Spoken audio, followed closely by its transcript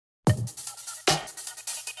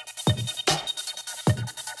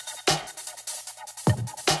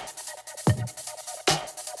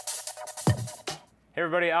Hey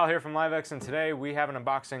everybody, Al here from LiveX, and today we have an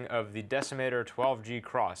unboxing of the Decimator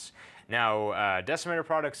 12G-Cross. Now, Decimator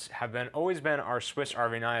products have always been our Swiss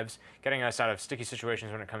Army knives, getting us out of sticky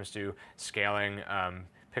situations when it comes to scaling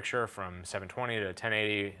picture from 720 to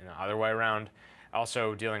 1080 and the other way around.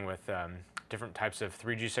 Also dealing with different types of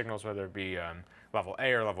 3G signals, whether it be level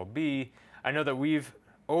A or level B. I know that we've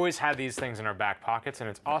always had these things in our back pockets, and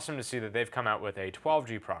it's awesome to see that they've come out with a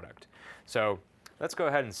 12G product. So let's go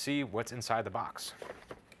ahead and see what's inside the box.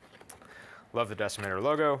 Love the Decimator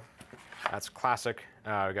logo. That's classic.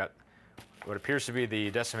 We got what appears to be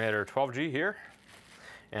the Decimator 12G here,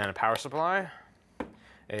 and a power supply,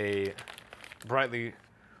 a brightly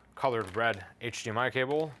colored red HDMI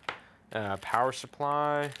cable, power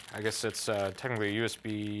supply. I guess it's technically a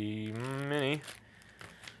USB mini,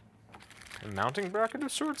 a mounting bracket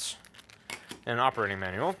of sorts, and an operating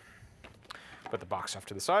manual. Put the box off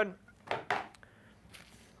to the side.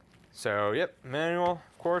 So, yep, manual,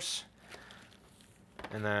 of course.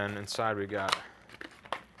 And then inside we got,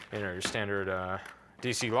 your standard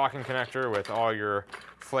DC locking connector with all your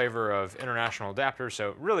flavor of international adapters. So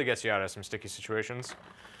it really gets you out of some sticky situations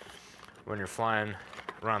when you're flying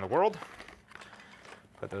around the world.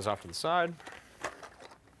 Put those off to the side.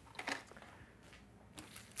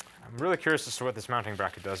 I'm really curious as to what this mounting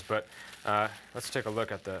bracket does, but let's take a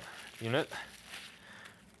look at the unit.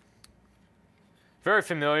 Very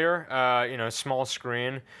familiar, small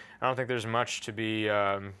screen. I don't think there's much to be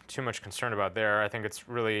too much concerned about there. I think it's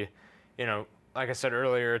really, like I said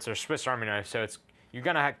earlier, it's a Swiss Army knife, so you're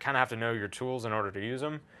gonna kind of have to know your tools in order to use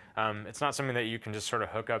them. It's not something that you can just sort of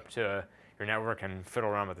hook up to your network and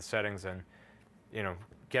fiddle around with the settings and,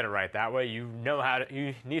 get it right that way. You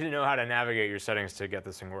need to know how to navigate your settings to get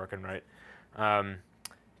this thing working right.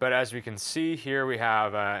 But as we can see here, we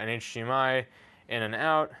have an HDMI in and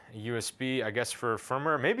out, a USB, I guess for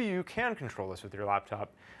firmware. Maybe you can control this with your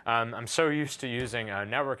laptop. I'm so used to using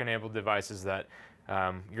network-enabled devices that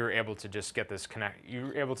you're able to just get this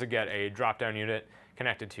you're able to get a drop-down unit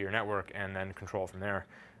connected to your network and then control from there.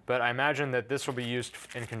 But I imagine that this will be used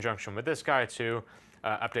in conjunction with this guy to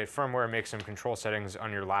update firmware, make some control settings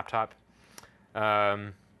on your laptop.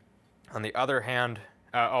 On the other hand,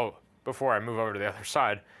 before I move over to the other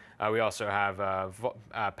side, we also have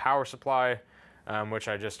a power supply, which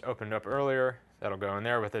I just opened up earlier. That'll go in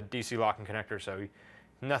there with a DC locking connector, so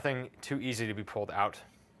nothing too easy to be pulled out.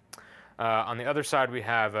 On the other side, we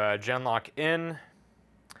have a Genlock in,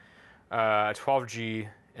 a 12G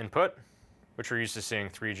input, which we're used to seeing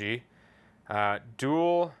 3G,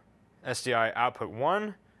 dual SDI output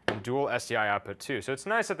 1, and dual SDI output 2. So it's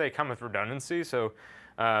nice that they come with redundancy, so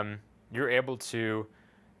you're able to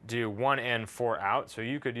do 1 in, 4 out. So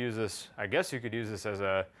you could use this, I guess you could use this as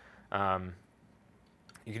a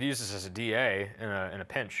DA in a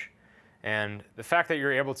pinch. And the fact that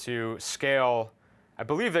you're able to scale, I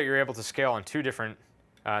believe that you're able to scale on 2 different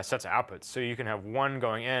sets of outputs. So you can have one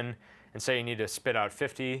going in and say you need to spit out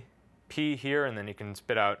 50p here, and then you can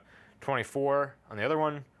spit out 24 on the other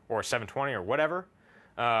one, or 720 or whatever.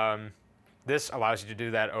 This allows you to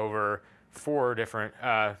do that over 4 different,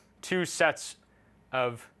 2 sets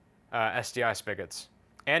of SDI spigots.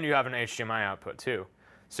 And you have an HDMI output too.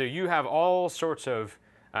 So you have all sorts of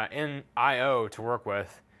in I/O to work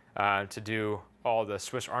with to do all the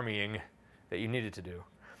Swiss Armying that you needed to do.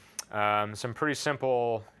 Some pretty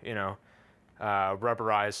simple,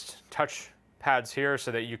 rubberized touch pads here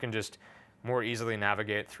so that you can just more easily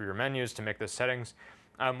navigate through your menus to make those settings.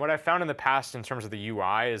 What I found in the past in terms of the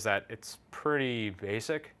UI is that it's pretty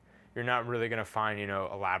basic. You're not really going to find,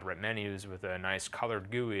 elaborate menus with a nice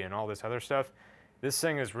colored GUI and all this other stuff. This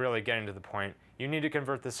thing is really getting to the point. You need to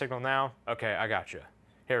convert the signal now? Okay, I got you.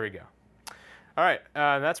 Here we go. All right,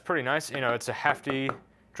 that's pretty nice. It's a hefty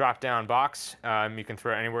drop-down box. You can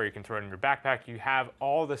throw it anywhere. You can throw it in your backpack. You have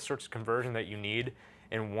all the sorts of conversion that you need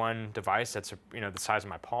in one device that's the size of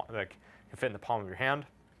my palm, that can fit in the palm of your hand.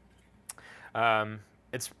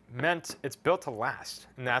 It's built to last,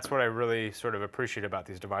 and that's what I really sort of appreciate about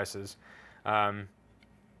these devices. And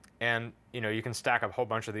you can stack a whole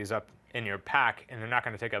bunch of these up in your pack, and they're not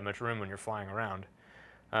going to take up much room when you're flying around.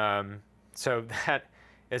 So that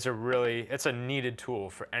is it's a needed tool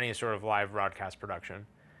for any sort of live broadcast production.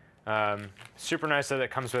 Super nice that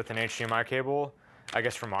it comes with an HDMI cable, I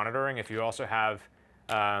guess for monitoring. If you also have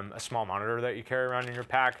a small monitor that you carry around in your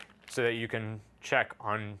pack, so that you can check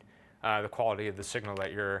on the quality of the signal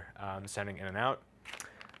that you're sending in and out.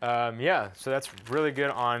 So that's really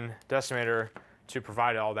good on Decimator to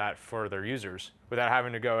provide all that for their users without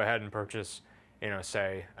having to go ahead and purchase,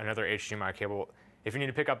 say another HDMI cable. If you need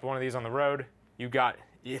to pick up one of these on the road,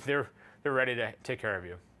 they're ready to take care of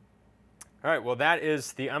you. All right, well, that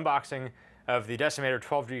is the unboxing of the Decimator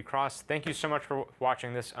 12G-Cross. Thank you so much for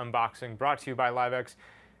watching this unboxing brought to you by LiveX.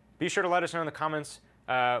 Be sure to let us know in the comments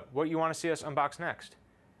what you want to see us unbox next.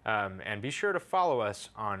 And be sure to follow us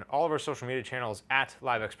on all of our social media channels at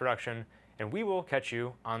LiveX Production, and we will catch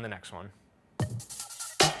you on the next one.